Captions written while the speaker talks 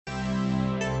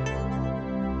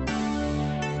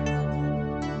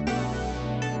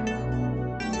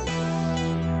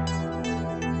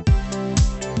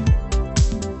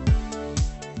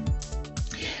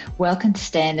Welcome to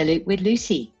Stay in the Loop with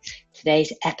Lucy.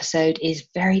 Today's episode is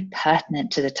very pertinent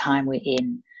to the time we're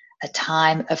in, a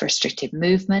time of restricted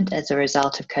movement as a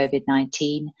result of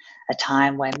COVID-19, a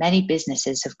time where many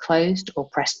businesses have closed or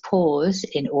pressed pause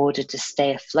in order to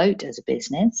stay afloat as a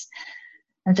business.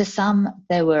 And for some,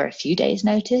 there were a few days'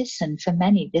 notice, and for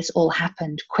many, this all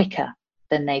happened quicker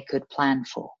than they could plan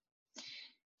for.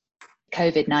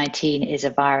 COVID-19 is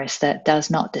a virus that does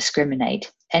not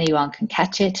discriminate. Anyone can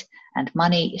catch it, and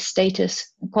money,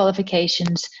 status, and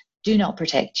qualifications do not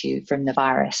protect you from the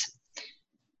virus.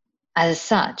 As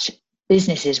such,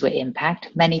 businesses were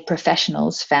impacted. Many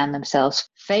professionals found themselves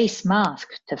face mask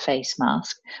to face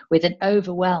mask with an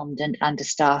overwhelmed and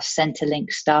understaffed Centrelink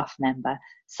staff member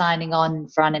signing on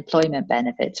for unemployment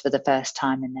benefits for the first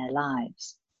time in their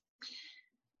lives.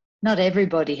 Not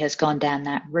everybody has gone down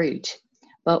that route,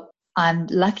 but I'm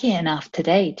lucky enough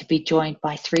today to be joined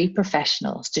by three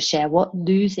professionals to share what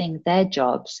losing their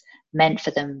jobs meant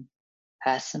for them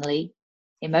personally,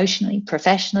 emotionally,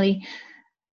 professionally.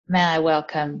 May I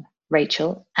welcome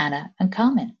Rachel, Anna, and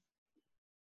Carmen.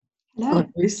 Hello,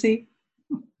 Lucy.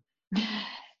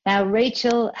 Now,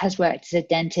 Rachel has worked as a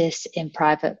dentist in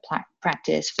private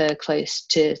practice for close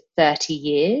to 30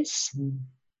 years.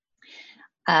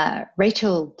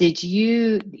 Rachel,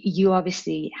 you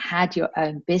obviously had your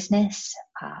own business.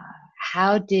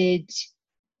 How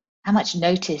much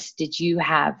notice did you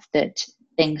have that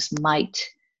things might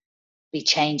be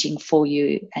changing for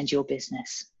you and your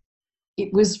business?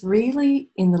 It was really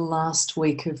in the last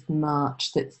week of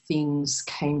March that things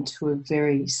came to a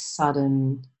very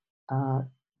sudden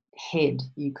head,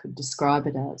 you could describe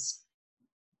it as.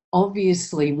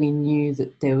 Obviously, we knew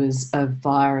that there was a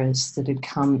virus that had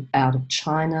come out of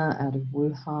China, out of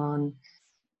Wuhan.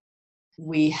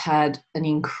 We had an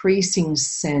increasing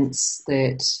sense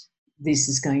that this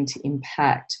is going to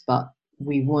impact, but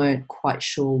we weren't quite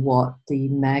sure what the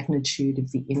magnitude of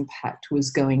the impact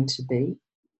was going to be.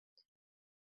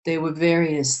 There were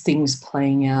various things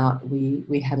playing out.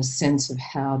 We had a sense of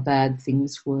how bad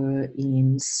things were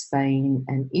in Spain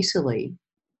and Italy.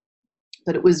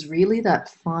 But it was really that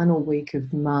final week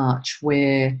of March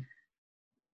where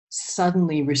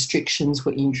suddenly restrictions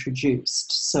were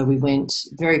introduced. So we went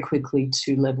very quickly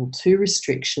to level 2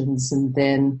 restrictions, and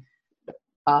then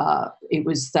it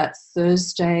was that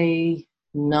Thursday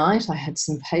night I had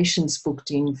some patients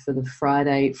booked in for the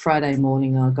Friday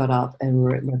morning. I got up and we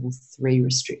were at level 3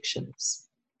 restrictions.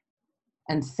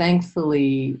 And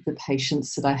thankfully the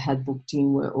patients that I had booked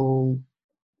in were all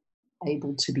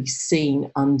able to be seen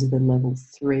under the level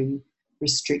 3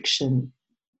 restriction.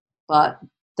 But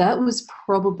that was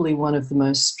probably one of the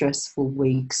most stressful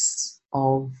weeks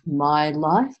of my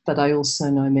life, but I also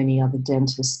know many other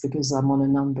dentists because I'm on a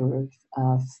number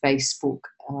of Facebook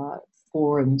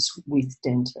forums with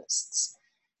dentists,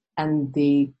 and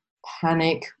the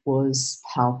panic was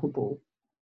palpable.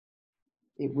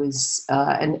 It was,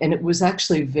 and it was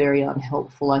actually very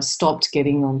unhelpful. I stopped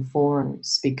getting on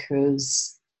forums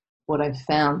because what I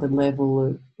found, the level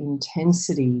of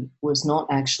intensity was not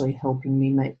actually helping me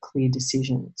make clear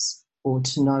decisions or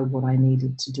to know what I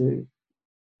needed to do.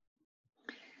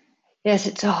 Yes,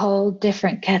 it's a whole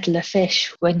different kettle of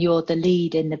fish when you're the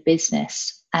lead in the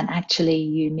business, and actually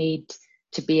you need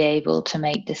to be able to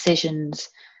make decisions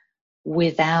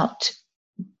without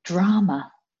drama,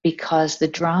 because the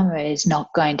drama is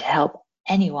not going to help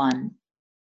anyone.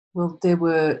 Well, there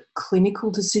were clinical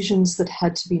decisions that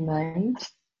had to be made.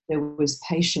 There was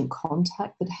patient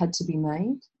contact that had to be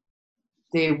made.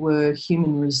 There were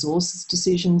human resources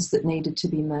decisions that needed to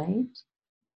be made.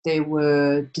 There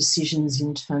were decisions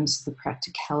in terms of the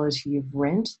practicality of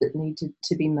rent that needed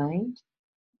to be made.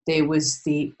 There was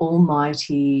the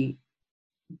almighty,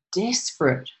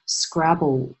 desperate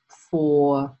scrabble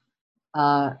for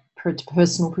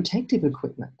personal protective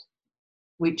equipment,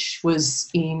 which was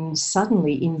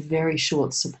suddenly in very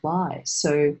short supply.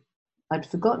 So I'd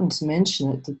forgotten to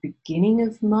mention at the beginning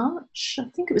of March. I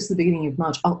think it was the beginning of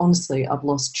March. Honestly, I've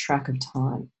lost track of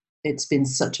time. It's been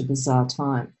such a bizarre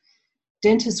time.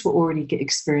 Dentists were already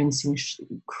experiencing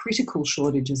critical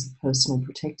shortages of personal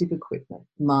protective equipment,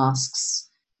 masks,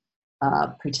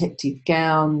 protective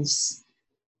gowns.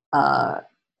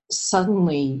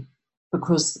 Suddenly,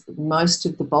 because most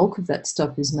of the bulk of that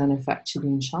stuff is manufactured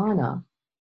in China,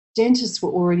 dentists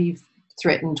were already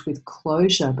threatened with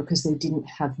closure because they didn't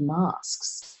have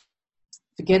masks.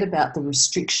 Forget about the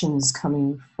restrictions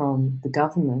coming from the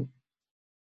government.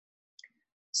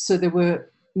 So there were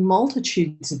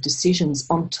multitudes of decisions,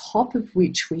 on top of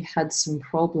which we had some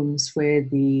problems where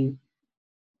the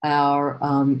our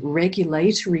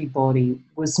regulatory body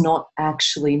was not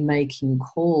actually making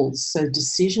calls. So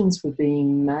decisions were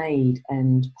being made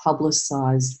and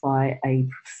publicised by a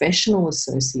professional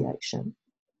association,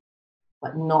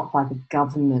 but not by the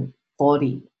government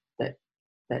body that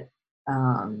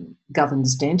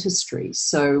governs dentistry.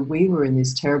 So we were in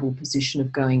this terrible position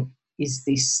of going, is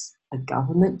this a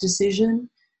government decision?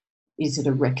 Is it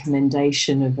a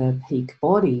recommendation of a peak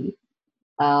body?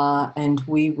 And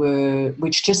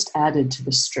which just added to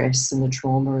the stress and the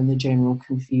trauma and the general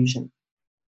confusion.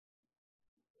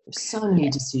 There's so many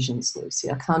decisions, Lucy.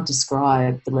 I can't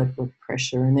describe the level of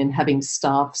pressure. And then having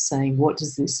staff saying, what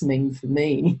does this mean for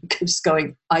me? Just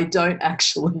going, I don't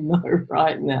actually know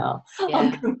right now. Yeah.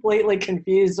 I'm completely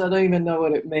confused. I don't even know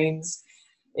what it means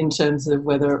in terms of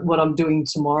what I'm doing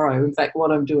tomorrow. In fact,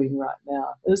 what I'm doing right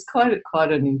now. It was quite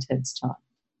an intense time.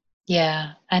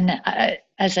 Yeah, and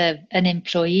as an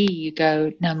employee, you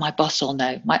go, no, my boss will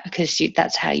know, because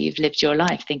that's how you've lived your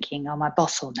life, thinking, oh, my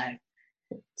boss will know.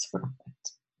 That's right.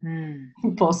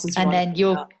 Bosses, and then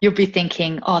you'll be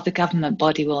thinking, oh, the government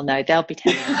body will know. They'll be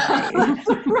telling you.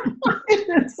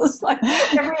 It's just like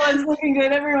everyone's looking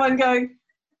at everyone going,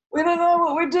 we don't know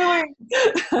what we're doing.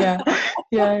 Yeah.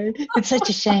 It's such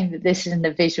a shame that this isn't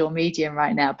a visual medium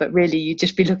right now, but really you'd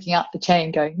just be looking up the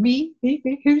chain going, me,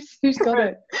 who's got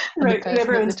it? And the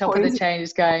person at the top of the chain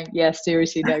is going, yeah,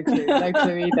 seriously, no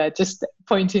clue either, just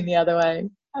pointing the other way.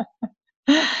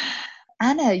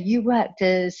 Anna, you worked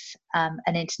as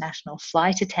an international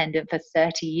flight attendant for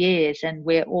 30 years, and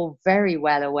we're all very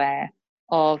well aware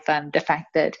of the fact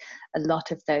that a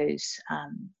lot of those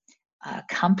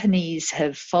companies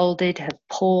have folded, have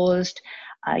paused.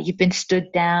 You've been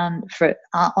stood down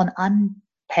on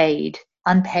unpaid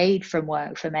from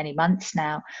work for many months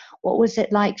now. What was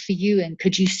it like for you, and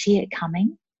could you see it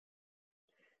coming?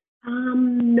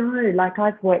 No, like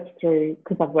I've worked through,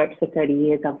 because I've worked for 30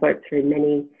 years, I've worked through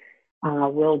many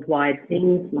worldwide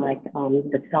things like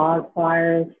the SARS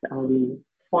virus,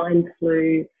 swine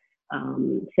flu,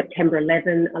 September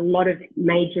 11, a lot of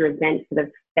major events that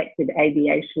have affected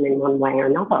aviation in one way or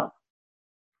another.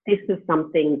 This is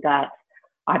something that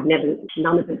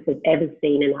none of us have ever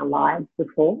seen in our lives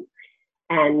before.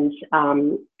 And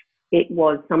it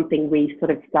was something we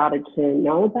sort of started to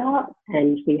know about,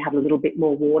 and we had a little bit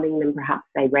more warning than perhaps,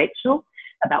 say, Rachel,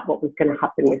 about what was going to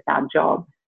happen with our job.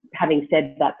 Having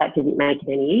said that, that didn't make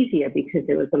it any easier, because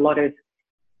there was a lot of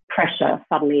pressure.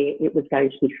 Suddenly it was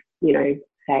going to be,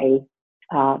 say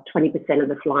 20% of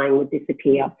the flying would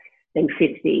disappear, then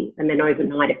 50, and then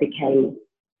overnight it became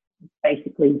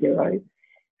basically zero.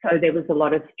 So there was a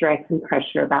lot of stress and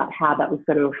pressure about how that was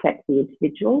going to affect the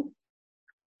individual,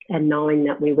 and knowing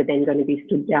that we were then going to be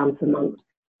stood down for months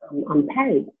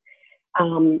unpaid.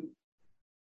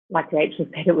 Like Rachel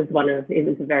said, it was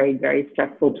a very, very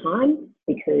stressful time,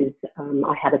 because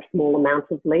I had a small amount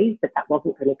of leave, but that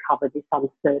wasn't going to cover this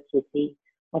uncertainty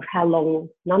of how long.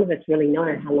 None of us really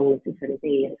know how long this is going to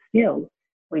be, and still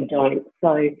we don't.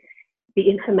 So the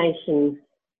information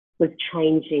was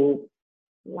changing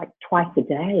like twice a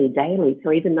day, daily.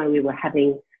 So even though we were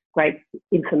having great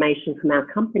information from our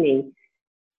company,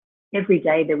 every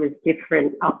day there was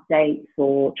different updates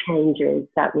or changes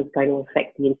that was going to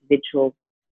affect the individual.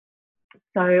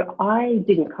 So I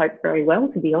didn't cope very well,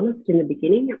 to be honest, in the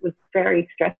beginning. It was very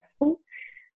stressful.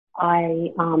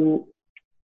 I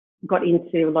got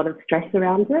into a lot of stress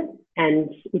around it, and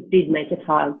it did make it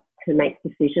hard to make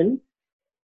decisions,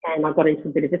 and I got into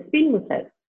a bit of a spin with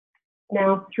it.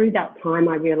 Now, through that time,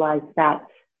 I realised that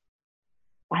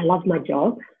I love my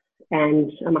job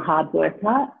and I'm a hard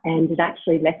worker, and it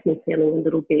actually left me feeling a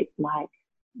little bit like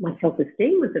my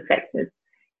self-esteem was affected.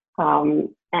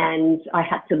 And I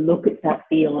had to look at that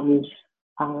beyond,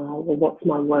 well, what's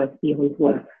my worth beyond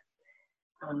work?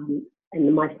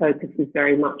 And my focus is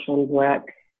very much on work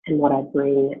and what I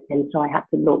bring. And so I had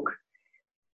to look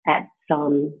at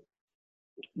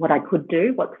what I could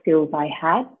do, what skills I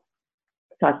had.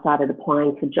 So I started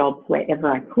applying for jobs wherever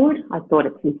I could. I thought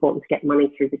it's important to get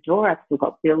money through the door. I've still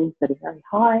got bills that are very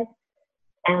high,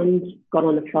 and got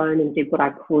on the phone and did what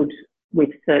I could with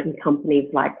certain companies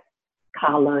like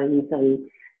car loans and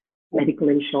medical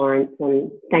insurance.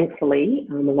 And thankfully,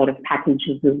 a lot of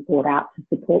packages were brought out to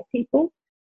support people,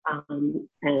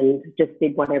 and just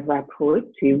did whatever I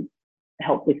could to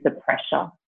help with the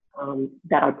pressure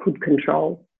that I could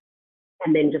control.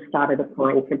 And then just started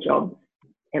applying for jobs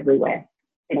everywhere.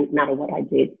 It didn't matter what I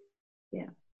did.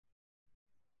 Yeah.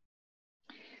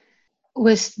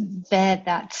 Was there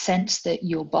that sense that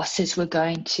your bosses were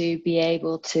going to be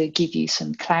able to give you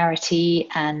some clarity?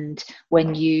 And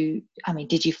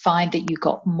did you find that you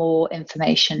got more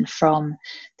information from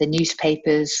the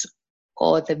newspapers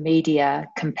or the media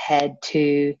compared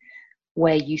to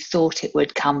where you thought it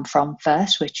would come from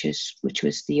first, which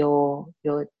was your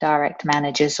direct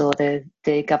managers or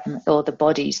the government or the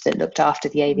bodies that looked after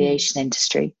the aviation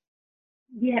industry?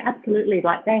 Yeah, absolutely.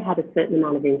 Like, they had a certain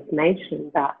amount of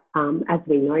information, but as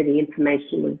we know, the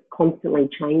information was constantly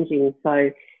changing.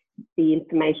 So the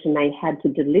information they had to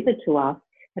deliver to us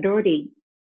had already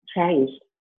changed.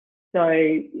 So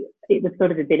it was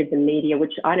sort of a bit of the media,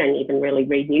 which I don't even really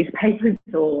read newspapers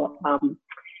or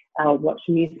watch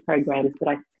news programs, but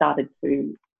I started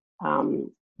to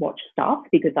watch stuff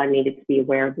because I needed to be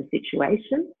aware of the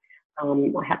situation.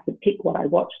 I had to pick what I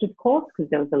watched, of course, because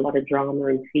there was a lot of drama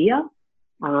and fear.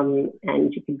 And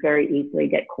you could very easily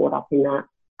get caught up in that.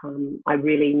 I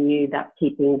really knew that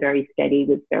keeping very steady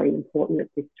was very important at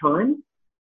this time,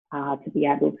 to be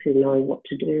able to know what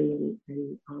to do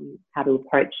and how to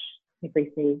approach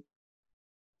everything.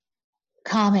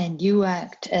 Carmen, you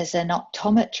worked as an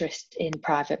optometrist in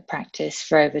private practice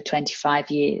for over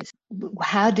 25 years.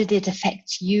 How did it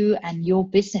affect you and your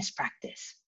business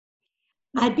practice?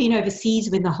 I'd been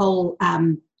overseas when the whole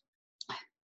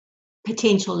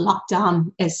potential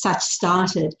lockdown as such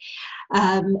started.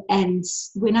 And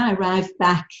when I arrived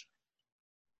back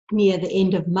near the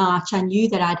end of March, I knew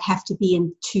that I'd have to be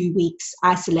in 2 weeks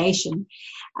isolation.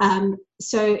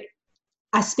 So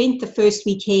I spent the first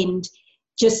weekend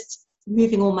just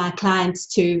moving all my clients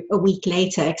to a week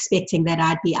later, expecting that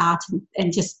I'd be out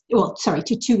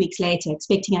to 2 weeks later,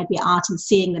 expecting I'd be out and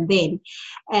seeing them then.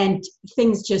 And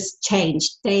things just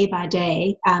changed day by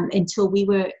day until we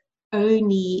were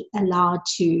only allowed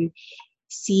to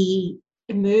see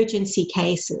emergency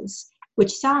cases,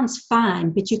 which sounds fine,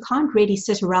 but you can't really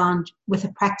sit around with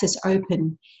a practice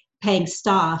open paying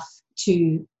staff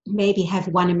to maybe have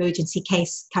one emergency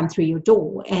case come through your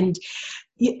door. And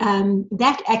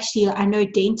that actually, I know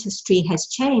dentistry has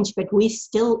changed, but we're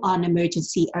still on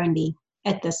emergency only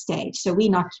at this stage. So we're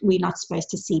not supposed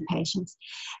to see patients.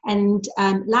 And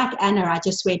like Anna, I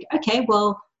just went, okay,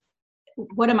 well,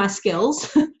 what are my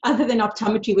skills other than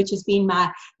optometry, which has been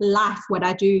my life, what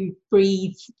I do,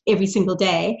 breathe every single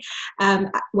day?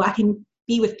 Well, I can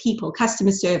be with people,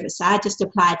 customer service. I just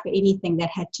applied for anything that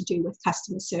had to do with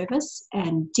customer service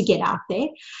and to get out there.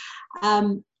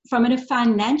 From a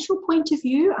financial point of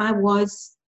view, I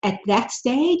was at that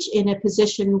stage in a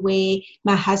position where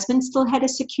my husband still had a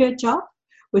secure job,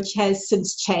 which has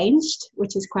since changed,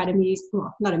 which is quite amusing,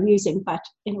 well, not amusing, but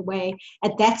in a way,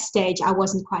 at that stage, I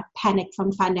wasn't quite panicked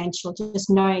from financial, just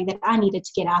knowing that I needed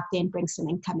to get out there and bring some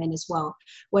income in as well,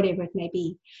 whatever it may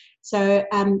be. So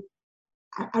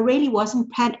I really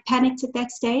wasn't panicked at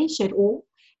that stage at all,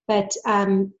 but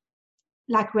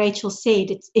like Rachel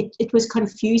said, it was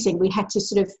confusing. We had to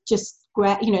sort of just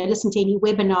listen to any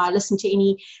webinar, listen to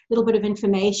any little bit of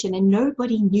information, and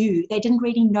nobody knew. They didn't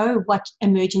really know what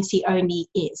emergency only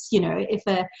is. If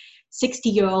a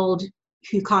 60-year-old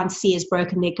who can't see has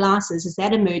broken their glasses, is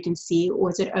that emergency, or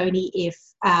is it only if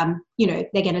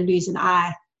they're going to lose an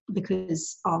eye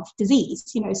because of disease?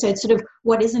 So it's sort of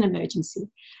what is an emergency.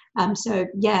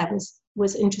 It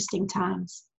was interesting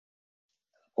times.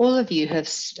 All of you have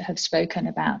spoken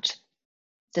about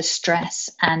the stress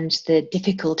and the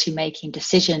difficulty making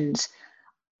decisions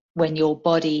when your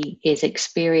body is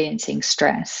experiencing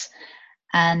stress.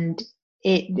 And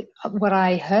what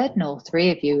I heard in all three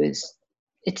of you is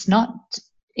it's not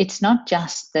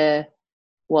just the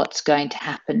what's going to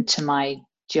happen to my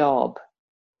job.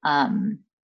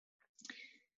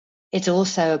 It's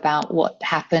also about what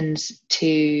happens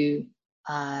to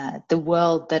the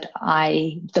world that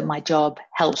my job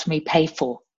helps me pay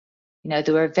for.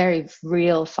 There were very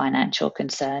real financial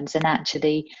concerns, and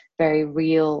actually very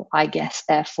real, I guess,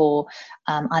 therefore,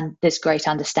 there's great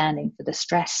understanding for the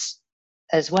stress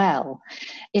as well.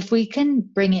 If we can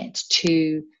bring it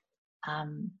to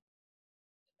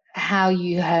how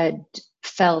you had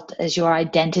felt as your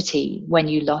identity when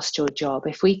you lost your job,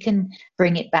 if we can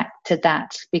bring it back to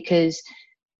that, because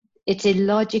it's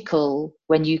illogical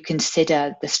when you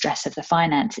consider the stress of the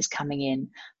finances coming in,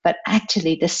 but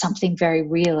actually there's something very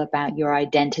real about your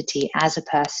identity as a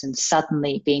person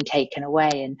suddenly being taken away,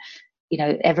 and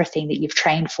everything that you've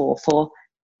trained for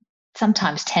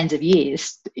sometimes tens of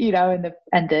years,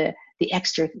 and the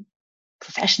extra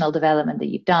professional development that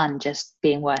you've done just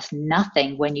being worth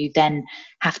nothing when you then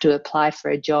have to apply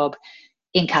for a job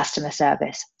in customer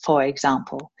service, for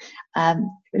example.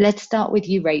 Let's start with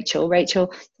you, Rachel.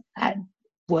 Rachel,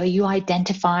 were you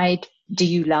identified Do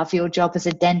you love your job as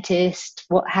a dentist?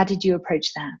 How did you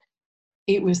approach that?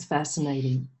 It was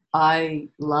fascinating. I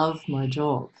love my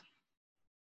job,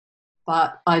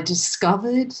 but I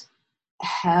discovered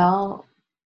how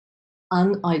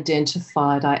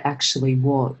unidentified I actually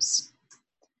was.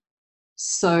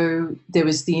 So there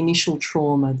was the initial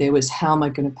trauma. There was, how am I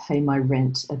going to pay my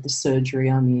rent at the surgery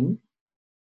I'm in?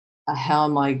 How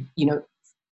am I,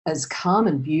 as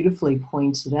Carmen beautifully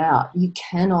pointed out, you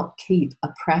cannot keep a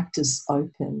practice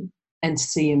open and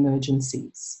see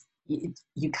emergencies.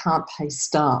 You can't pay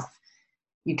staff.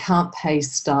 You can't pay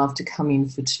staff to come in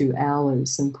for 2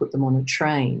 hours and put them on a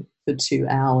train for 2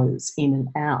 hours in and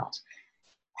out.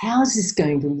 How is this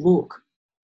going to look?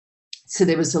 So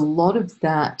there was a lot of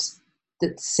that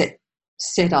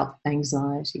set up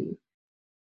anxiety.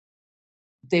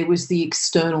 There was the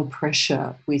external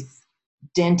pressure with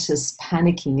dentists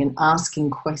panicking and asking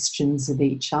questions of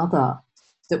each other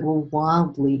that were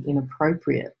wildly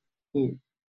inappropriate.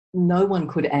 No one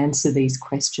could answer these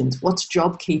questions. What's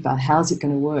JobKeeper? How's it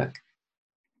going to work?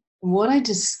 And what I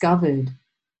discovered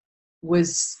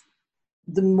was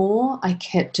the more I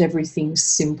kept everything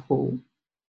simple,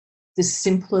 the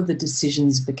simpler the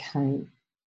decisions became.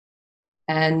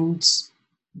 And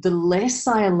the less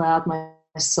I allowed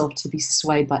myself to be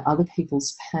swayed by other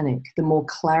people's panic, the more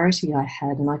clarity I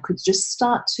had, and I could just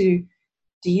start to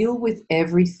deal with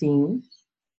everything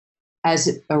as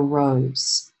it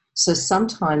arose. So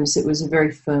sometimes it was a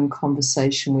very firm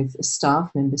conversation with a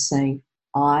staff member saying,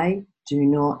 I do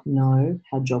not know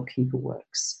how JobKeeper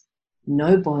works.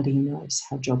 Nobody knows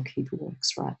how JobKeeper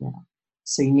works right now.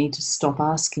 So you need to stop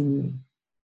asking me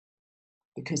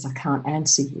because I can't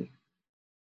answer you.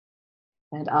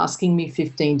 And asking me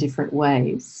 15 different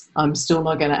ways, I'm still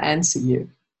not going to answer you.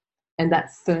 And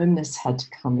that firmness had to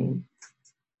come in.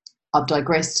 I've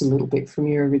digressed a little bit from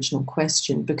your original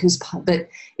question, but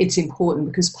it's important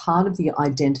because part of the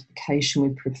identification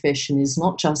with profession is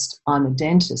not just I'm a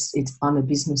dentist, it's I'm a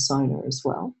business owner as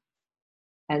well,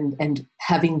 and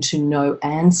having to know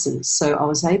answers. So I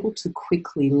was able to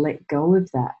quickly let go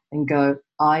of that and go,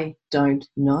 I don't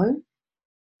know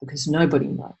because nobody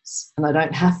knows and I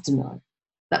don't have to know.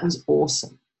 That was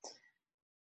awesome.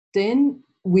 Then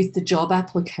with the job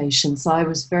applications, I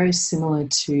was very similar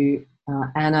to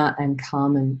Anna and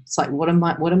Carmen. It's like, what are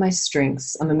my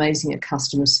strengths? I'm amazing at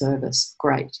customer service.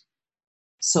 Great.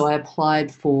 So I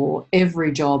applied for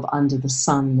every job under the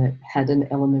sun that had an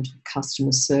element of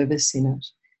customer service in it.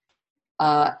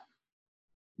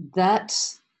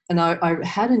 And I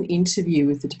had an interview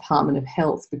with the Department of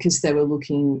Health because they were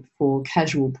looking for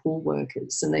casual pool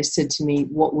workers, and they said to me,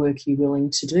 what work are you willing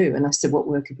to do? And I said, what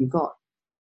work have you got?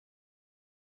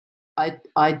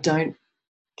 I don't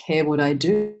care what I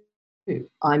do.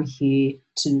 I'm here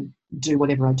to do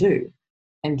whatever I do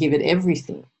and give it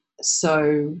everything.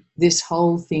 So this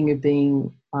whole thing of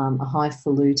being a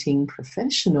highfalutin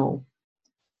professional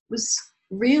was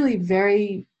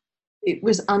really it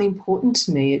was unimportant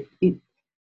to me.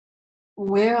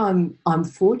 Where I'm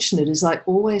fortunate is I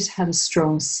always had a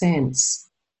strong sense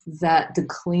that the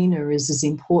cleaner is as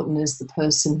important as the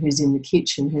person who's in the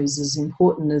kitchen, who's as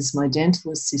important as my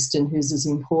dental assistant, who's as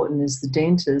important as the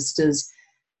dentist.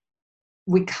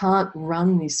 We can't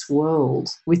run this world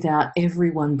without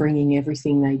everyone bringing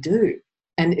everything they do.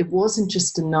 And it wasn't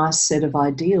just a nice set of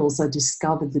ideals. I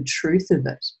discovered the truth of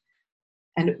it.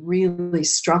 And it really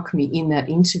struck me in that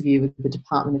interview with the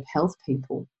Department of Health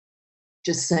people,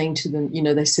 just saying to them,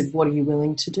 they said, what are you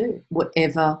willing to do?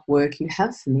 Whatever work you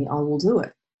have for me, I will do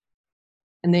it.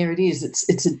 And there it is.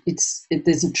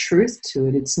 There's a truth to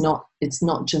it. It's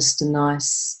not just a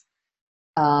nice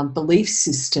belief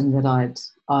system that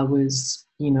I was,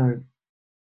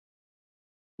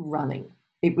 running.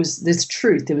 There's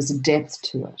truth. There was a depth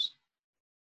to it.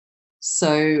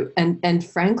 So, and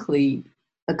frankly,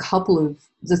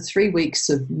 the 3 weeks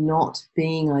of not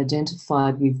being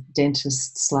identified with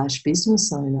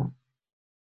dentist/business owner,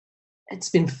 it's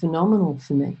been phenomenal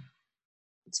for me.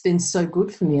 It's been so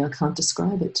good for me, I can't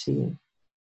describe it to you.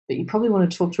 But you probably want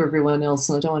to talk to everyone else,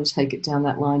 and I don't want to take it down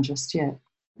that line just yet.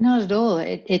 Not at all.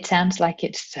 It sounds like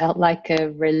it felt like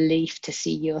a relief to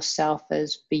see yourself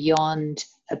as beyond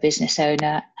a business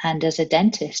owner and as a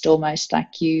dentist, almost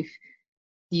like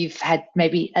you've had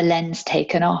maybe a lens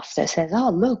taken off that says,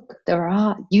 oh, look,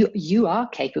 you are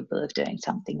capable of doing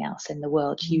something else in the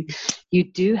world. You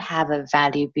do have a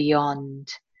value beyond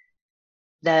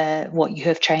what you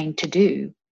have trained to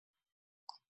do.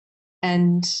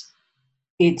 And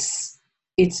it's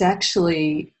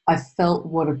actually, I felt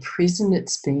what a prison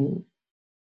it's been.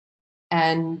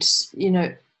 And,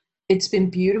 it's been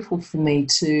beautiful for me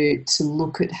to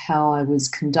look at how I was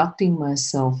conducting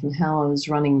myself and how I was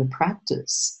running the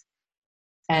practice,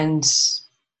 and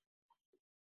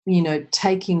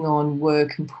taking on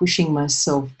work and pushing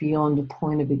myself beyond a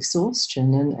point of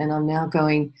exhaustion. And I'm now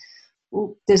going,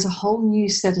 well, there's a whole new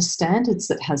set of standards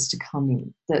that has to come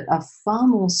in that are far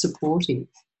more supportive.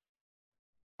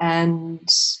 And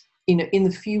in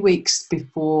the few weeks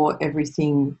before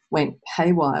everything went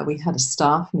haywire, we had a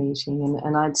staff meeting,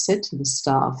 and I'd said to the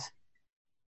staff,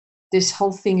 this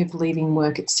whole thing of leaving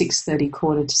work at 6:30,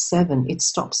 6:45, it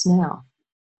stops now.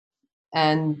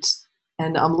 And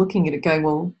I'm looking at it going,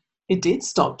 well, it did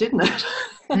stop, didn't it?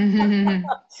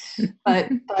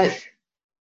 but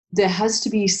there has to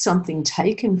be something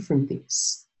taken from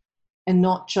this. And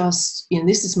not just,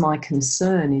 this is my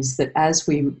concern, is that as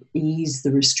we ease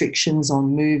the restrictions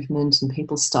on movement and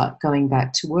people start going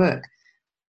back to work,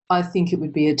 I think it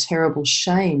would be a terrible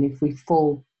shame if we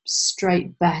fall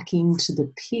straight back into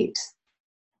the pit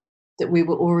that we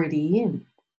were already in.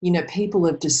 People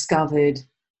have discovered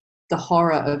the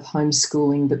horror of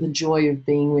homeschooling, but the joy of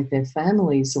being with their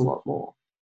families a lot more.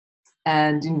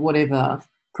 And in whatever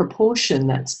proportion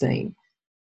that's been,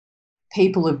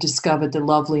 people have discovered the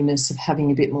loveliness of having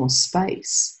a bit more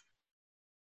space.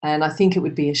 And I think it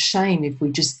would be a shame if we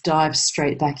just dive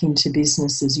straight back into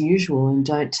business as usual and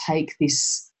don't take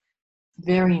this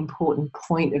very important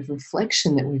point of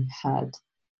reflection that we've had,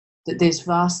 that there's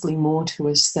vastly more to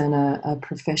us than a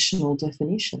professional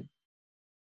definition.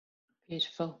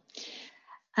 Beautiful.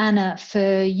 Anna,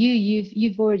 for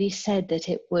you've already said that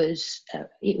it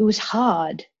was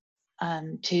hard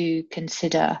to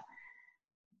consider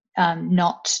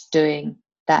not doing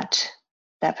that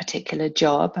particular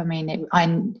job. I mean,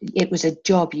 it was a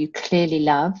job you clearly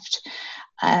loved.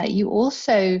 You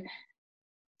also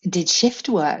did shift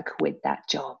work with that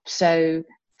job. So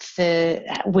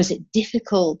was it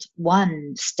difficult,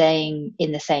 one, staying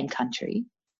in the same country,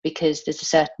 because there's a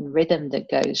certain rhythm that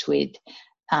goes with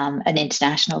an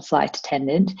international flight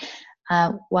attendant.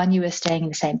 One, you were staying in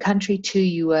the same country. Two,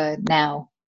 you were now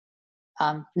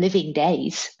living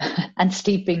days and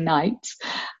sleeping nights.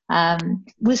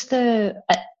 Was there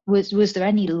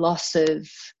any loss of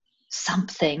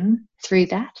something through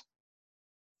that?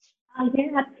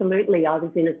 Yeah, absolutely. I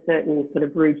was in a certain sort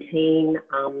of routine.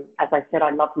 As I said,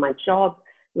 I loved my job,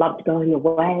 loved going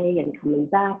away and coming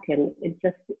back, and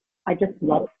I just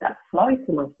loved that flow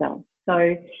for myself.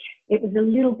 So it was a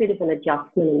little bit of an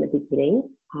adjustment in the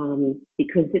beginning,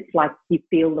 because it's like you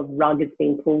feel the rug has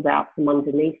been pulled out from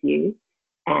underneath you,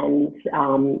 and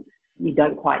you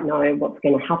don't quite know what's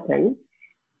going to happen.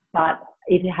 But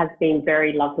it has been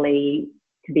very lovely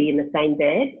to be in the same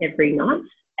bed every night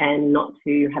and not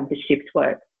to have the shift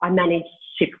work. I managed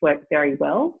shift work very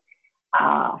well.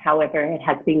 However, it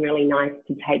has been really nice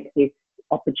to take this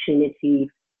opportunity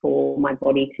for my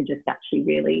body to just actually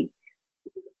really,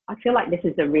 I feel like this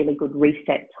is a really good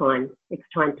reset time. It's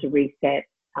time to reset.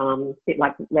 A bit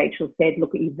like Rachel said,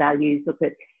 look at your values, look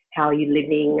at how you're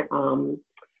living.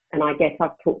 And I guess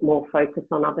I've put more focus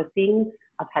on other things.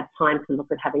 I've had time to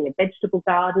look at having a vegetable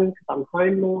garden because I'm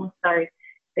home more. So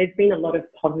there's been a lot of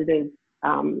positives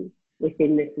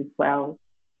within this as well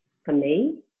for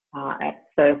me. At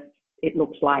first, it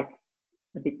looked like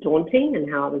a bit daunting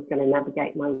and how I was going to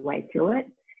navigate my way through it.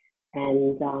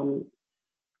 And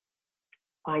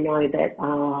I know that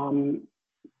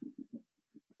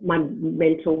my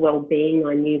mental well-being,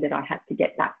 I knew that I had to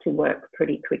get back to work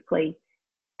pretty quickly.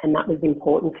 And that was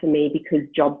important for me because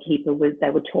JobKeeper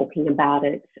they were talking about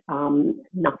it.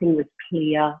 Nothing was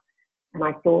clear. And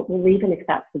I thought, well, even if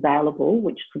that's available,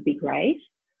 which could be great,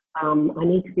 I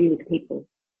need to be with people.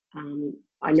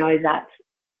 I know that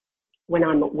when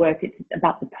I'm at work, it's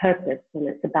about the purpose and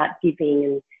it's about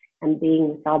giving and being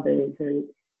with others and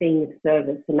being of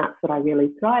service. And that's what I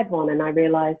really thrive on. And I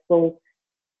realized, well,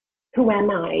 who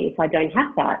am I if I don't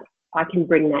have that? I can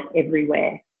bring that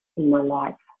everywhere in my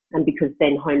life. And because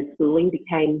then homeschooling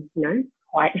became,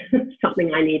 quite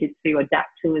something I needed to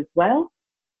adapt to as well.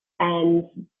 And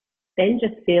then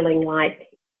just feeling like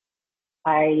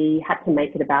I had to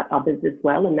make it about others as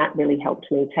well. And that really helped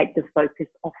me take the focus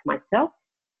off myself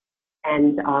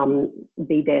and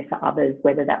be there for others,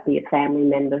 whether that be a family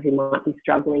member who might be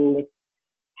struggling with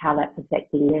how that's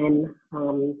affecting them,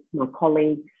 my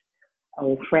colleagues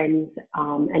or friends,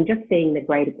 and just seeing the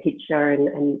greater picture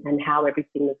and how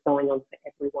everything is going on for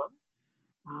everyone.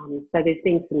 So there's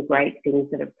been some great things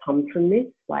that have come from this,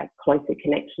 like closer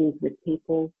connections with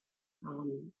people.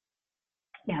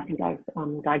 I think I've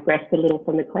digressed a little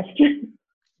from the question.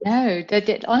 No,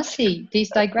 honestly, these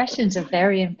digressions are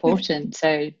very important,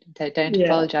 so don't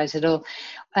apologize at all.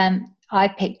 I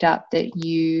picked up that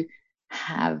you,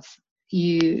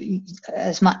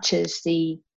 as much as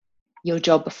your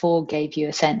job before gave you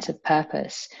a sense of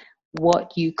purpose,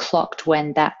 what you clocked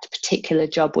when that particular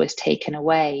job was taken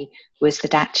away was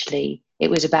that actually it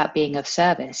was about being of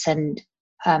service. And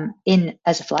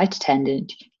as a flight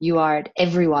attendant, you are at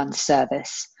everyone's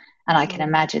service. And I can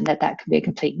imagine that can be a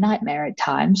complete nightmare at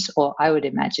times, or I would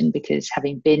imagine, because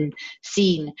having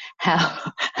seen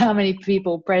how many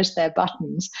people press their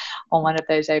buttons on one of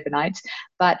those overnights.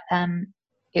 But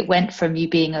it went from you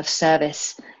being of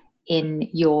service in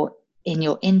your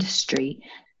industry,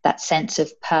 that sense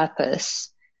of purpose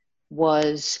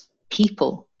was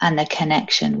people and the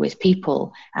connection with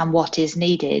people and what is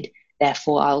needed,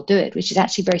 therefore I'll do it, which is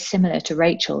actually very similar to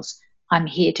Rachel's. I'm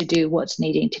here to do what's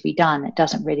needing to be done. It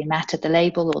doesn't really matter the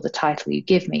label or the title you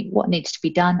give me. What needs to be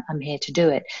done, I'm here to do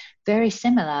it. Very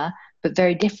similar, but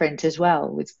very different as well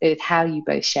with how you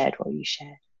both shared what you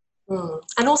shared.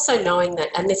 And also knowing that,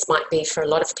 and this might be for a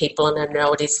lot of people, and I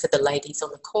know it is for the ladies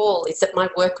on the call, is that my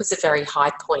work was a very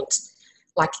high point.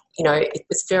 Like, it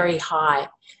was very high.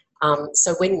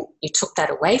 So when you took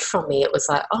that away from me, it was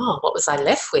like, oh, what was I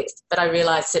left with? But I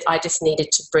realised that I just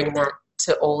needed to bring that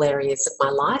to all areas of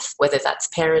my life, whether that's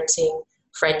parenting,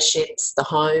 friendships, the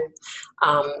home.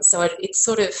 So it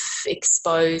sort of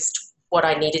exposed what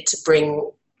I needed to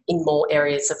bring in more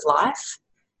areas of life,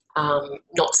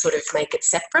 not sort of make it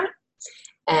separate.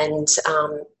 And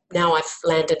now I've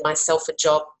landed myself a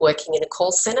job working in a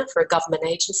call centre for a government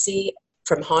agency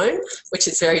from home, which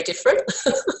is very different.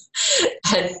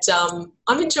 And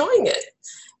I'm enjoying it.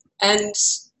 And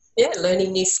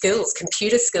learning new skills,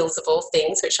 computer skills of all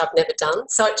things, which I've never done.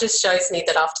 So it just shows me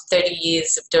that after 30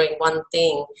 years of doing one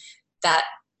thing, that,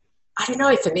 I don't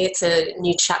know, for me it's a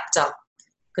new chapter,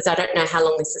 because I don't know how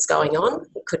long this is going on.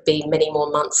 It could be many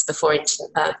more months before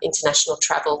international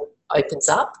travel opens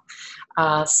up.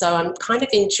 So I'm kind of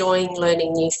enjoying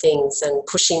learning new things and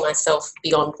pushing myself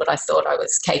beyond what I thought I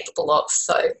was capable of.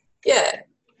 So, yeah.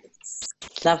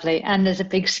 Lovely. And there's a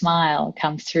big smile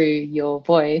come through your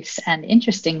voice. And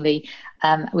interestingly,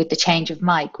 with the change of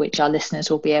mic, which our listeners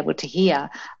will be able to hear,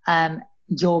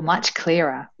 you're much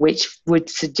clearer, which would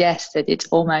suggest that it's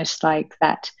almost like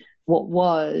that what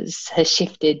was has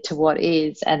shifted to what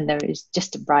is, and there is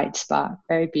just a bright spark.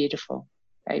 Very beautiful.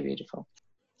 Very beautiful.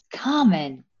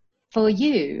 Carmen, for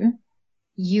you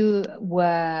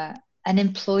were an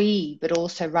employee, but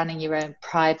also running your own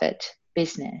private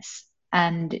business.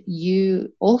 And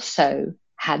you also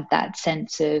had that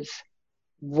sense of,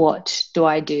 what do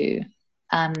I do?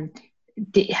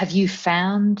 Have you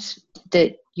found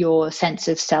that your sense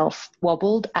of self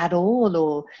wobbled at all,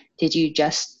 or did you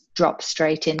just drop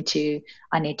straight into,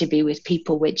 I need to be with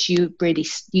people, which you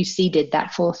seeded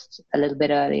that forth a little bit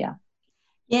earlier?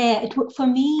 Yeah, for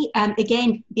me,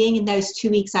 again, being in those 2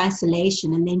 weeks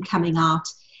isolation and then coming out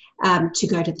to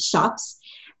go to the shops,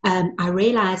 I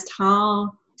realized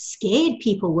how scared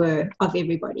people were of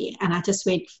everybody. And I just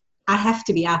went, I have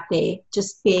to be out there,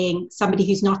 just being somebody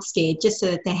who's not scared, just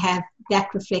so that they have that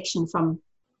reflection from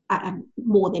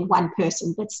more than one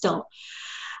person, but still.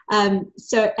 And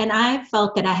I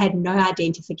felt that I had no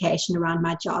identification around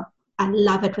my job. I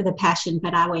love it with a passion,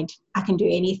 but I went, I can do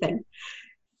anything.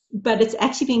 But it's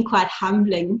actually been quite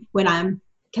humbling when I'm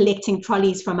collecting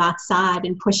trolleys from outside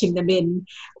and pushing them in,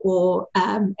 or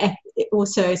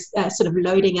also sort of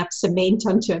loading up cement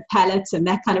onto a pallet and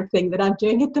that kind of thing that I'm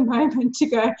doing at the moment, to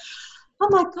go, oh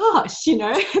my gosh, this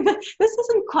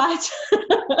isn't quite,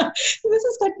 this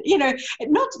is not,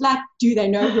 not like, do they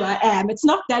know who I am? It's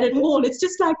not that at all. It's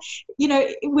just like,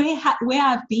 where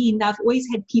I've been, I've always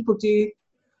had people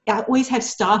I always have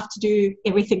staff to do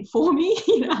everything for me.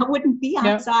 I wouldn't be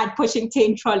outside pushing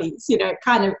 10 trolleys,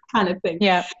 kind of thing.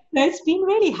 Yeah. So it's been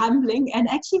really humbling and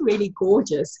actually really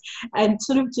gorgeous, and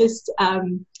sort of just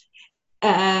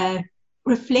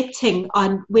reflecting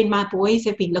on when my boys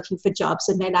have been looking for jobs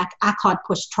and they're like, I can't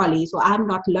push trolleys, or I'm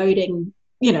not loading,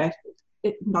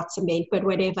 not cement, but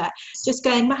whatever. Just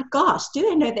going, my gosh, do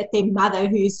they know that their mother,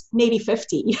 who's nearly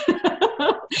 50,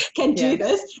 can do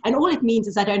this? And all it means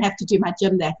is I don't have to do my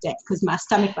gym that day because my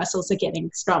stomach muscles are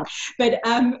getting strong. But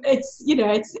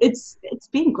it's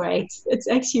been great. It's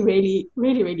actually really,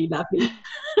 really, really lovely.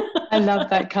 I love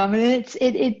that, Carmen.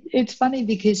 It's funny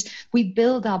because we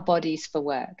build our bodies for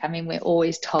work. I mean, we're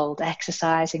always told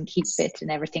exercise and keep fit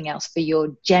and everything else for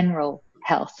your general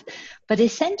health. But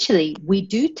essentially, we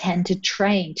do tend to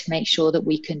train to make sure that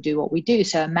we can do what we do.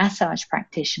 So a massage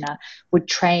practitioner would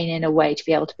train in a way to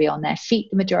be able to be on their feet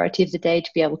the majority of the day,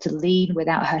 to be able to lean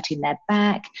without hurting their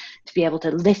back, to be able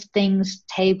to lift things,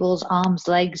 tables, arms,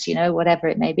 legs, whatever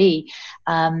it may be.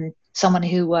 Someone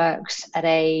who works at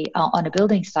on a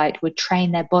building site would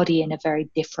train their body in a very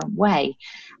different way.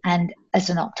 And as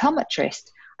an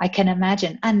optometrist, I can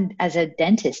imagine, and as a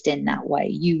dentist in that way,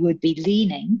 you would be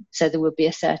leaning, so there would be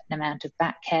a certain amount of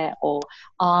back care or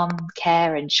arm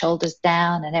care and shoulders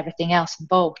down and everything else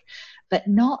involved, but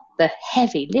not the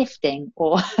heavy lifting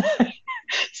or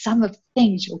some of the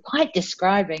things you're quite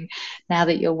describing now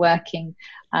that you're working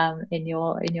in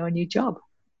your new job.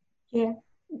 Yeah.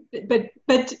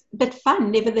 But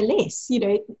fun nevertheless.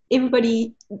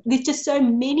 Everybody, there's just so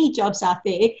many jobs out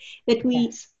there that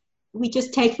we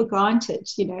just take for granted,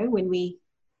 when we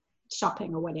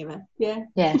shopping or whatever. Yeah.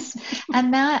 Yes.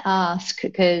 And may I ask,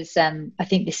 because I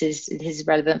think this is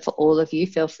relevant for all of you,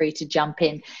 feel free to jump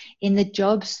in the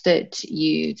jobs that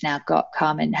you've now got,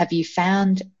 Carmen, have you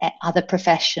found other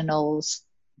professionals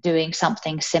doing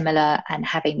something similar and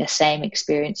having the same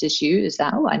experience as you? Is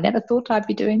that, I never thought I'd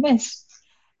be doing this?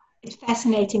 It's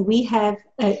fascinating. We have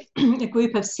a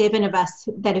group of 7 of us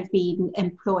that have been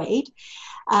employed.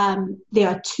 There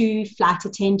are 2 flight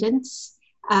attendants,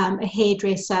 a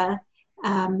hairdresser,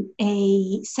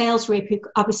 a sales rep who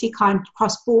obviously can't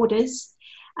cross borders,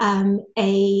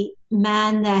 a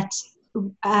man that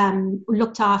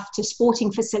looked after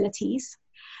sporting facilities.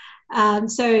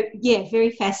 So,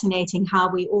 very fascinating how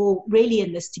we all really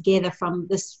in this together from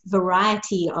this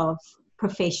variety of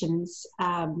professions.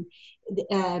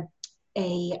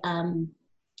 A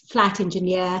flight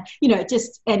engineer,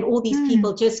 and all these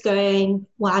people just going,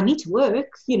 well, I need to work,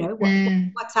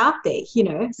 what's out there,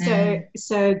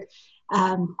 so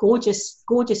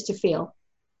gorgeous to feel.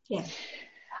 Yeah.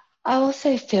 I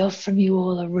also feel from you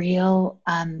all a real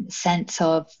sense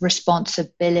of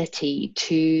responsibility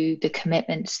to the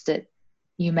commitments that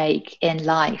you make in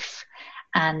life.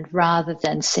 And rather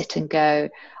than sit and go,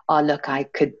 oh, look, I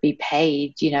could be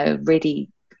paid, really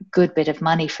good bit of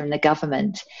money from the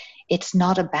government. It's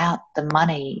not about the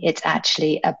money. It's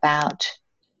actually about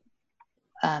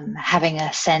having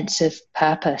a sense of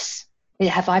purpose.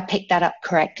 Have I picked that up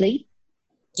correctly?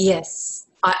 Yes.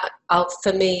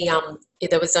 For me,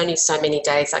 there was only so many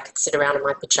days I could sit around in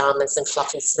my pajamas and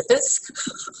fluffy slippers.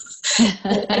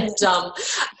 and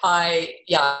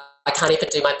I can't even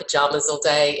do my pajamas all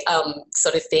day,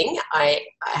 sort of thing. I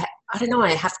don't know,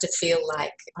 I have to feel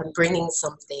like I'm bringing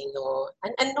something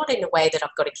and not in a way that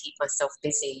I've got to keep myself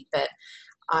busy, but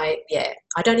I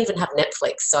don't even have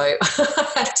Netflix, so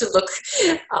I have to look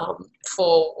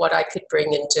for what I could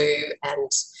bring and do. And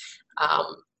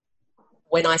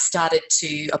when I started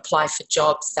to apply for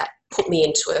jobs that put me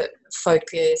into a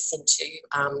focus, into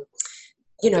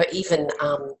even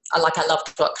I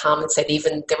loved what Carmen said,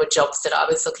 even there were jobs that I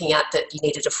was looking at that you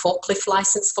needed a forklift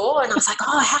license for, and I was like,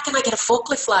 oh, how can I get a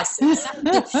forklift license?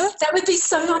 That would be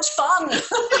so much fun.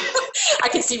 I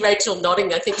can see Rachel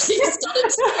nodding. I think she's done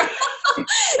it too.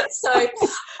 So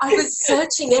I was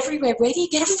searching everywhere. Where do you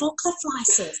get a forklift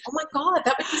license? Oh my God,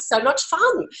 that would be so much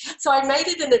fun. So I made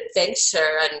it an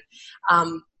adventure,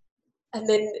 and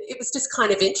then it was just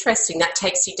kind of interesting. That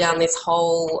takes you down this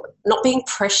whole not being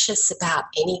precious about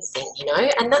anything,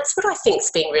 and that's what I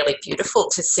think's been really beautiful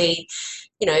to see,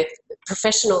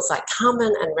 professionals like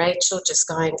Carmen and Rachel just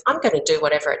going, I'm going to do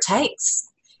whatever it takes.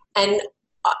 And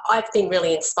I've been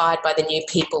really inspired by the new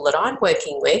people that I'm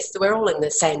working with. We're all in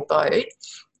the same boat.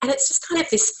 And it's just kind of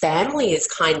this family has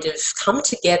kind of come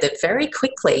together very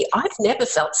quickly. I've never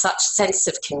felt such sense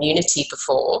of community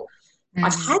before. Mm-hmm.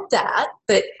 I've had that,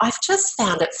 but I've just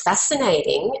found it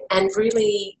fascinating and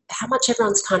really how much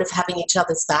everyone's kind of having each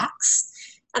other's backs.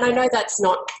 And I know that's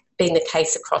not been the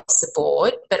case across the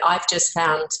board, but I've just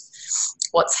found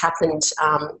what's happened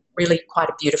really quite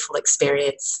a beautiful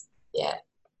experience. Yeah.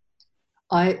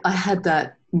 I had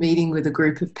that meeting with a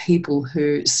group of people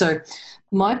so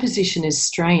my position is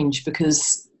strange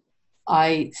because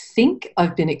I think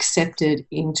I've been accepted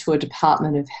into a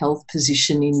Department of Health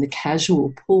position in the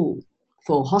casual pool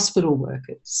for hospital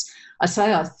workers. I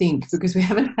say I think because we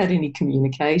haven't had any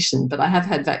communication, but I have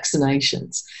had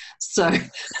vaccinations. So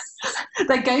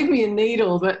they gave me a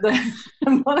needle, but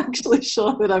I'm not actually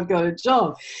sure that I've got a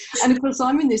job. And, of course,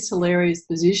 I'm in this hilarious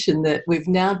position that we've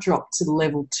now dropped to the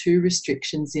level 2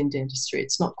 restrictions in dentistry.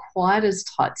 It's not quite as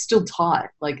tight, still tight.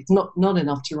 Like it's not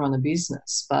enough to run a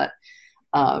business, but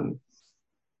I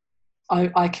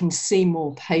can see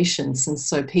more patients. And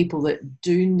so people that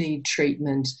do need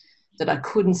treatment that I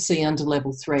couldn't see under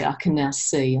level 3, I can now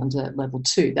see under level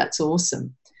 2. That's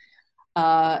awesome.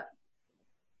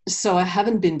 So I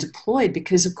haven't been deployed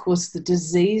because, of course, the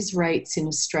disease rates in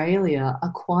Australia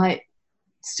are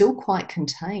still quite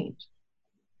contained.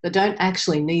 They don't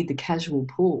actually need the casual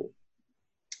pool.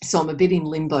 So I'm a bit in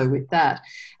limbo with that.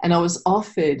 And I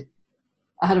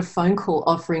had a phone call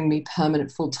offering me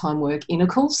permanent full-time work in a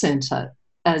call centre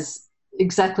as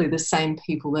exactly the same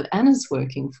people that Anna's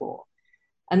working for.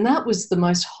 And that was the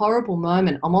most horrible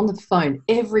moment. I'm on the phone.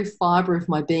 Every fibre of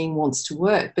my being wants to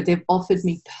work, but they've offered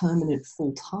me permanent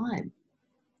full-time.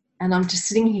 And I'm just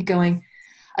sitting here going,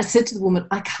 I said to the woman,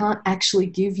 I can't actually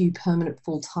give you permanent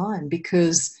full-time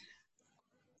because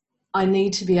I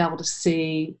need to be able to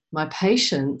see my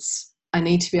patients. I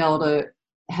need to be able to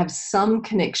have some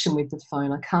connection with the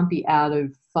phone. I can't be out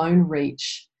of phone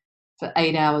reach for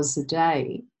 8 hours a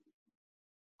day.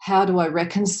 How do I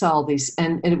reconcile this?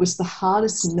 And it was the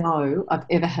hardest no I've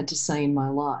ever had to say in my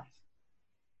life.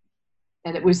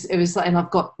 And it was like, and I've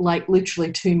got like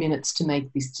literally 2 minutes to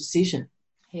make this decision.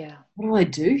 Yeah. What do I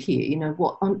do here? You know,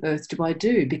 what on earth do I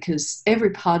do? Because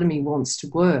every part of me wants to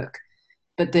work,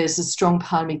 but there's a strong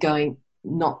part of me going,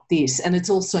 not this. And it's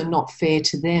also not fair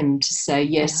to them to say,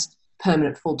 yes,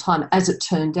 permanent full time. As it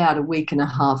turned out, a week and a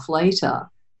half later,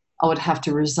 I would have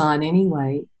to resign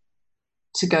anyway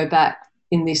to go back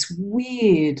in this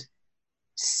weird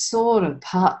sort of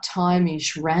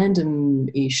part-time-ish,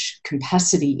 random-ish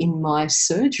capacity in my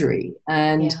surgery,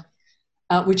 and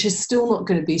which is still not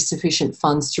going to be sufficient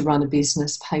funds to run a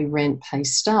business, pay rent, pay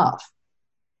staff.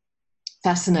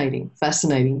 Fascinating.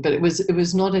 But it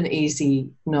was not an easy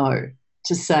no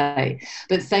to say.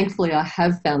 But thankfully I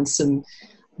have found some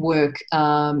work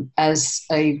as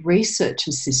a research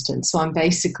assistant. So I'm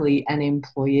basically an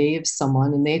employee of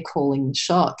someone and they're calling the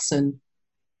shots, and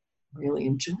really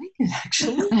enjoying it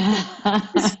actually.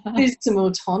 There's some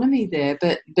autonomy there,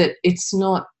 but it's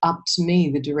not up to me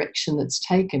the direction that's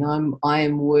taken. I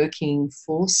am working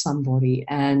for somebody,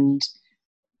 and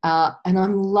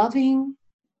I'm loving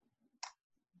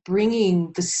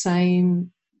bringing the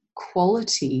same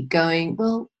quality, going,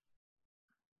 well,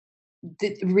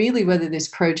 really whether this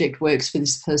project works for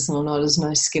this person or not is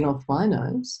no skin off my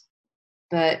nose,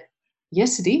 but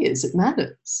yes it is, it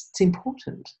matters, it's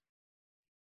important.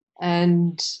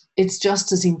 And it's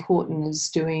just as important as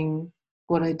doing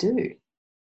what I do.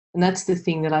 And that's the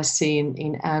thing that I see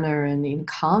in Anna and in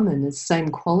Carmen, the same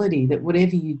quality, that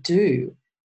whatever you do,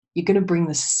 you're going to bring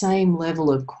the same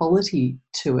level of quality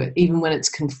to it, even when it's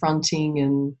confronting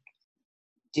and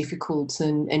difficult,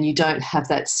 and you don't have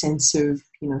that sense of,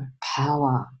 you know,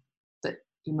 power that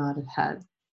you might have had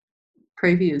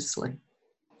previously.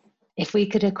 If we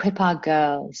could equip our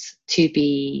girls to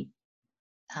be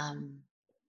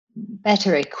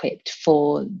better equipped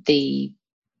for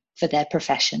their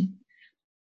profession,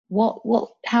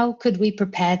 how could we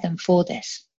prepare them for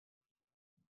this?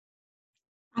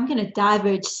 I'm going to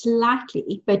diverge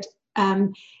slightly, but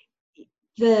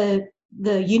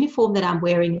the uniform that I'm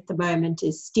wearing at the moment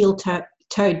is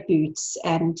steel-toed boots,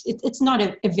 and it's not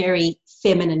a very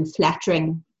feminine,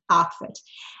 flattering outfit.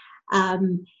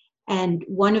 And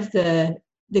one of the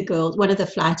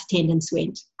flight attendants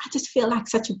went, I just feel like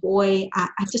such a boy.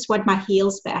 I just want my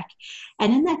heels back.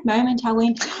 And in that moment I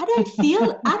went, I don't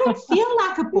feel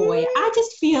like a boy. I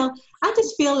just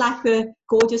feel like the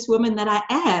gorgeous woman that I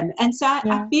am. And so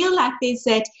I feel like there's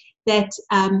that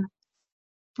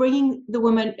bringing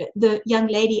the young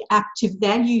lady up to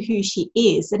value who she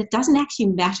is, that it doesn't actually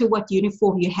matter what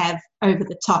uniform you have over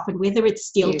the top, and whether it's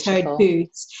steel-toed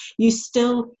boots, you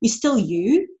still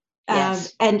you.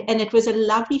 Yes. And it was a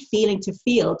lovely feeling to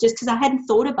feel, just because I hadn't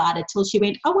thought about it till she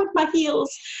went, I want my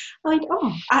heels. I went,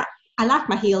 I like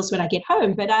my heels when I get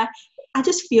home, but I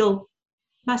just feel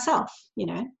myself, you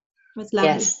know. It was lovely.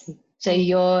 Yes. So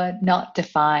you're not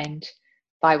defined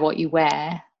by what you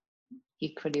wear,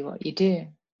 equally what you do.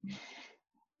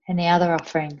 Any other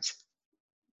offerings?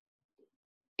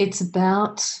 It's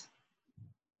about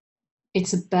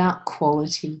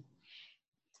quality.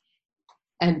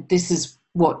 And this is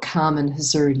what Carmen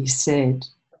has already said.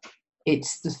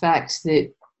 It's the fact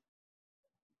that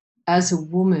as a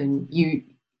woman, you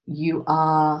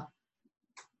are,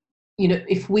 you know,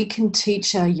 if we can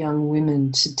teach our young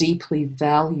women to deeply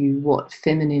value what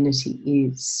femininity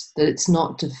is, that it's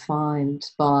not defined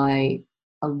by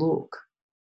a look,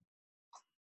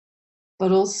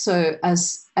 but also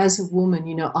as a woman,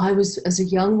 you know, as a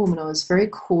young woman, I was very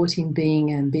caught in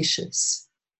being ambitious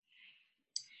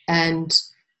and,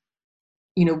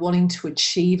 you know, wanting to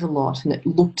achieve a lot, and it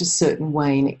looked a certain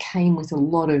way, and it came with a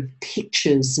lot of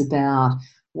pictures about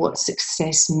what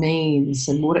success means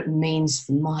and what it means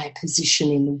for my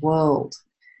position in the world.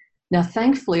 Now,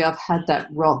 thankfully, I've had that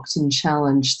rocked and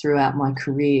challenged throughout my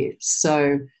career.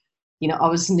 So, I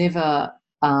was never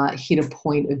hit a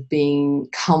point of being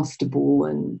comfortable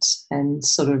and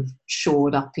sort of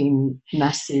shored up in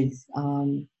massive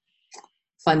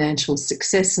financial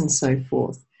success and so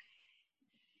forth.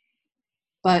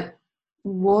 But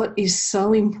what is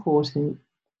so important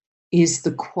is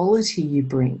the quality you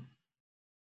bring.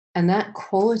 And that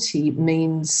quality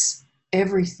means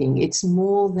everything. It's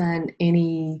more than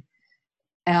any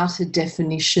outer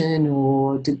definition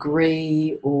or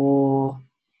degree or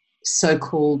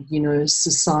so-called,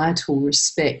 societal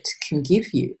respect can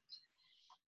give you.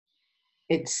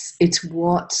 It's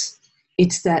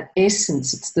that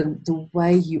essence. It's the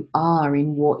way you are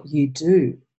in what you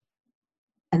do.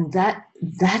 And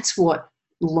that's what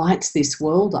lights this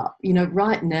world up.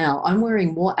 Right now I'm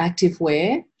wearing more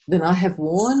activewear than I have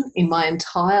worn in my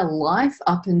entire life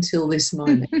up until this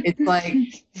moment. It's like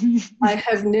I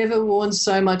have never worn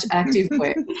so much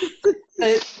activewear.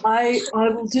 But I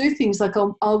will do things like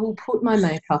I will put my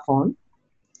makeup on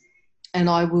and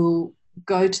I will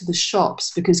go to the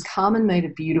shops, because Carmen made a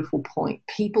beautiful point.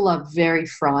 People are very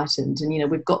frightened,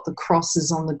 and we've got the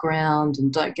crosses on the ground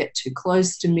and don't get too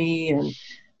close to me, and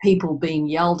people being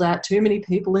yelled at, too many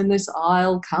people in this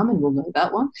aisle. Carmen will know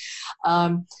that one.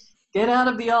 Get out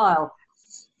of the aisle.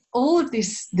 All of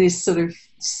this sort of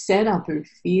setup of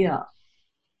fear.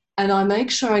 And I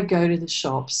make sure I go to the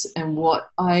shops, and what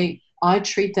I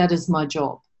treat that as my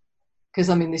job, because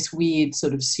I'm in this weird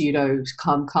sort of pseudo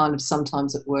kind of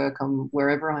sometimes at work, I'm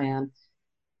wherever I am.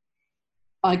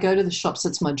 I go to the shops,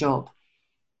 that's my job.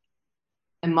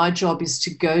 And my job is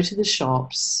to go to the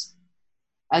shops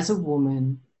as a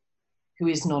woman who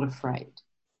is not afraid.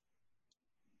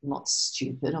 I'm not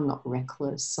stupid, I'm not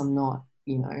reckless, I'm not,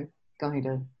 going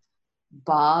to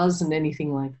bars and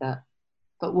anything like that.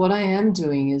 But what I am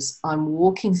doing is I'm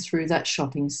walking through that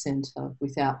shopping centre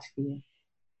without fear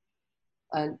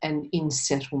and in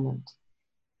settlement.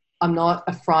 I'm not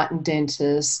a frightened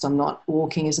dentist. I'm not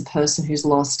walking as a person who's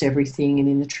lost everything and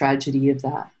in the tragedy of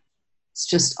that. It's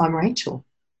just I'm Rachel.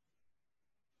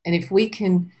 And if we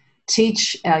can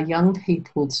teach our young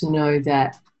people to know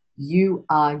that you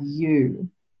are you,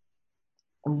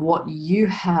 and what you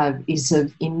have is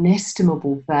of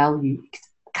inestimable value. It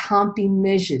can't be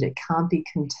measured, it can't be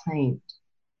contained,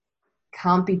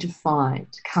 can't be defined,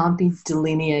 can't be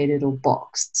delineated or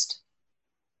boxed.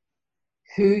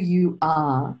 Who you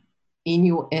are in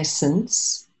your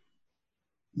essence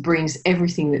brings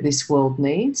everything that this world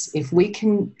needs. If we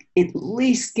can at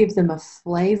least give them a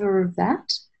flavour of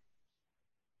that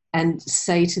and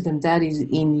say to them that is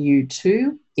in you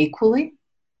too, equally,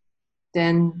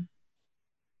 then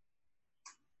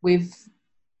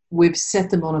we've set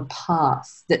them on a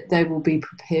path that they will be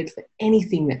prepared for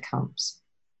anything that comes.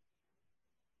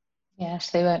 Yes,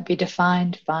 they won't be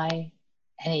defined by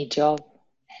any job,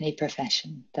 any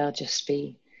profession. They'll just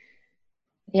be,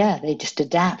 they just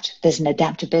adapt. There's an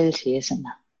adaptability, isn't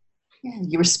there? Yeah,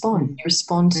 you respond. You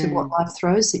respond to what life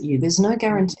throws at you. There's no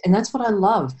guarantee. And that's what I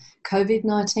love.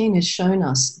 COVID-19 has shown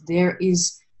us there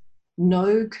is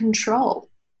no control.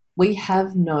 We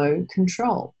have no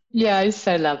control. Yeah, I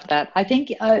so love that. I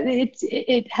think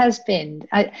it has been,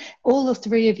 all the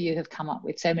three of you have come up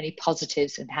with so many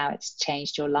positives and how it's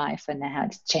changed your life and how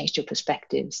it's changed your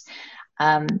perspectives.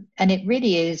 And it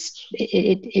really is,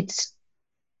 it's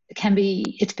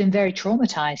been very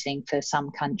traumatizing for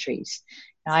some countries.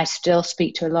 I still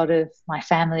speak to a lot of my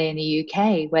family in the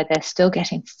UK where they're still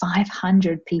getting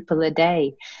 500 people a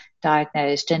day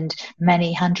diagnosed and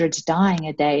many hundreds dying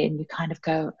a day, and you kind of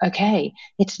go, okay,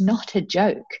 it's not a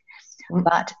joke.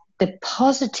 But the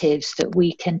positives that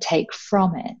we can take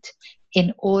from it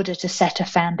in order to set a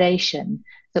foundation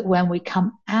that when we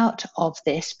come out of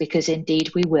this, because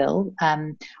indeed we will,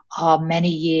 our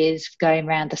many years going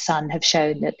around the sun have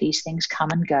shown that these things come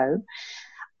and go.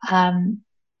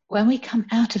 When we come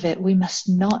out of it, we must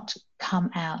not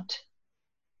come out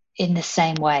in the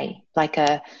same way, like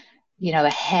a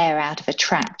hare out of a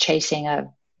trap chasing a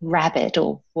rabbit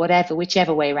or whatever,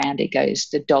 whichever way around it goes,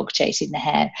 the dog chasing the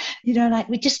hare.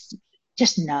 We just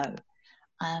know.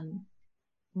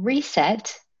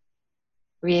 Reset,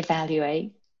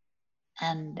 reevaluate,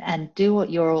 and do what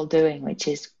you're all doing, which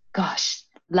is, gosh,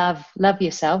 love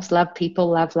yourselves, love people,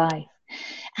 love life.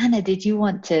 Anna, did you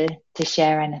want to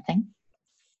share anything?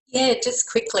 Yeah, just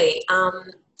quickly,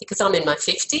 because I'm in my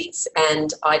 50s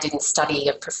and I didn't study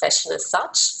a profession as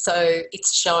such, so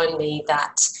it's shown me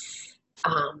that,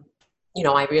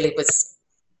 I really was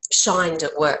shined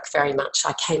at work very much.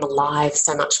 I came alive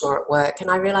so much more at work,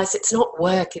 and I realised it's not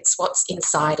work, it's what's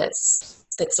inside us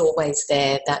that's always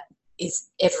there, that is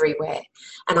everywhere.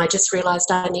 And I just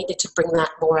realised I needed to bring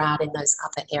that more out in those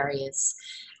other areas.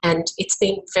 And it's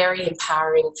been very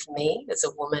empowering for me as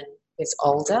a woman who's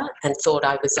older and thought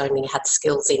I was only had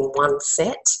skills in one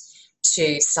set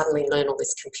to suddenly learn all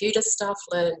this computer stuff,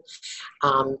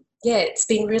 it's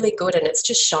been really good, and it's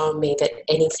just shown me that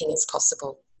anything is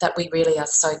possible, that we really are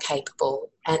so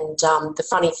capable. And the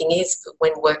funny thing is,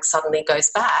 when work suddenly goes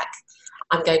back,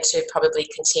 I'm going to probably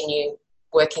continue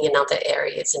working in other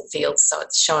areas and fields. So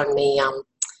it's shown me,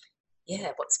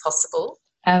 what's possible.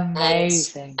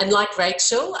 Amazing. And like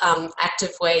Rachel,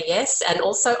 activewear, yes, and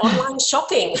also online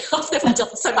shopping. I've never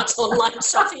done so much online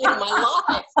shopping in my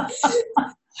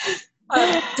life.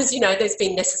 Because, there's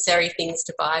been necessary things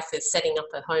to buy for setting up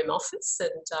a home office, and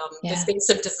there's been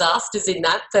some disasters in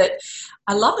that, but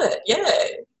I love it. Yeah,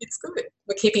 it's good.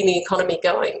 We're keeping the economy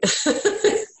going.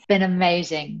 It's been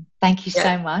amazing. Thank you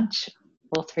so much,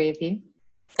 all three of you.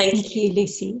 Thank you,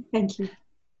 Lucy. Thank you.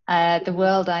 The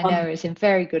world, I know, is in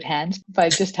very good hands by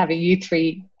just having you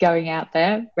three going out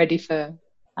there, ready for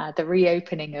the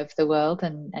reopening of the world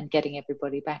and getting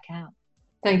everybody back out.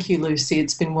 Thank you, Lucy.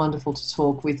 It's been wonderful to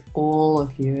talk with all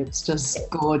of you. It's just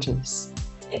gorgeous.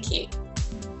 Thank you.